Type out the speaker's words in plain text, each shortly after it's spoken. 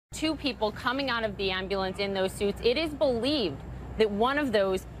Two people coming out of the ambulance in those suits. It is believed that one of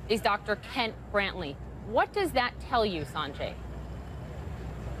those is Dr. Kent Brantly. What does that tell you, Sanjay?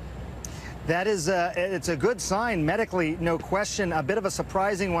 That is, it's a good sign medically, no question. A bit of a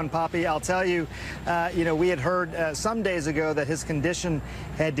surprising one, Poppy. I'll tell you, we had heard some days ago that his condition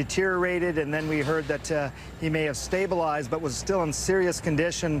had deteriorated, and then we heard that he may have stabilized, but was still in serious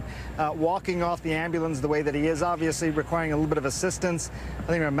condition. Walking off the ambulance the way that he is, obviously requiring a little bit of assistance. I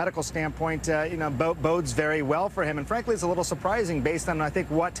think from a medical standpoint, bodes very well for him. And frankly, it's a little surprising based on, I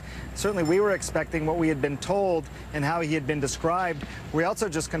think, what certainly we were expecting, what we had been told, and how he had been described. We also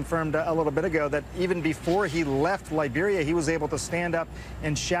just confirmed a little bit ago that even before he left Liberia, he was able to stand up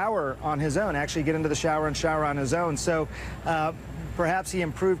and shower on his own, actually get into the shower and shower on his own. So perhaps he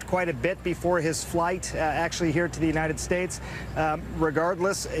improved quite a bit before his flight actually here to the United States.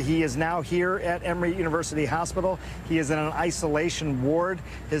 Regardless, he is now here at Emory University Hospital. He is in an isolation ward.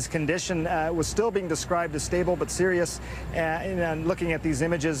 His condition was still being described as stable but serious. And looking at these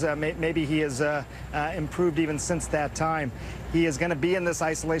images, maybe he has improved even since that time. He is going to be in this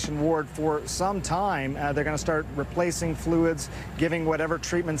isolation ward for some time. They're going to start replacing fluids, giving whatever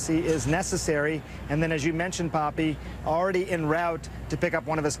treatments he is necessary. And then, as you mentioned, Poppy, already en route to pick up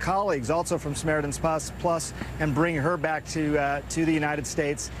one of his colleagues, also from Samaritan's Plus, and bring her back to the United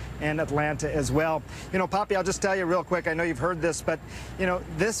States and Atlanta as well. Poppy, I'll just tell you real quick, I know you've heard this, but,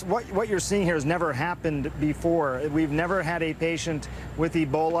 what you're seeing here has never happened before. We've never had a patient with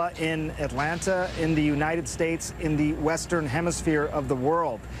Ebola in Atlanta, in the United States, in the Western Hemisphere of the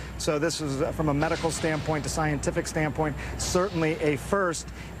world. So this is, from a medical standpoint, a scientific standpoint, certainly a first.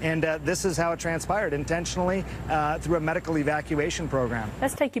 And this is how it transpired, intentionally through a medical evacuation program.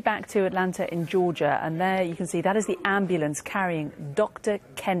 Let's take you back to Atlanta in Georgia, and there you can see that is the ambulance carrying Dr.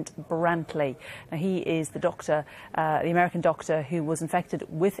 Kent Brantly. Now, he is the doctor, the American doctor who was infected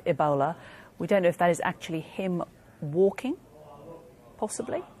with Ebola. We don't know if that is actually him walking,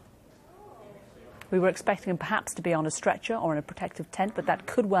 possibly. We were expecting him perhaps to be on a stretcher or in a protective tent, but that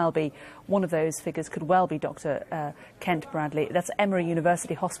could well be one of those figures, could well be Dr. Kent Brantly. That's Emory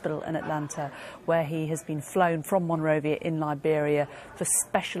University Hospital in Atlanta, where he has been flown from Monrovia in Liberia for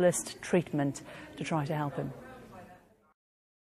specialist treatment to try to help him.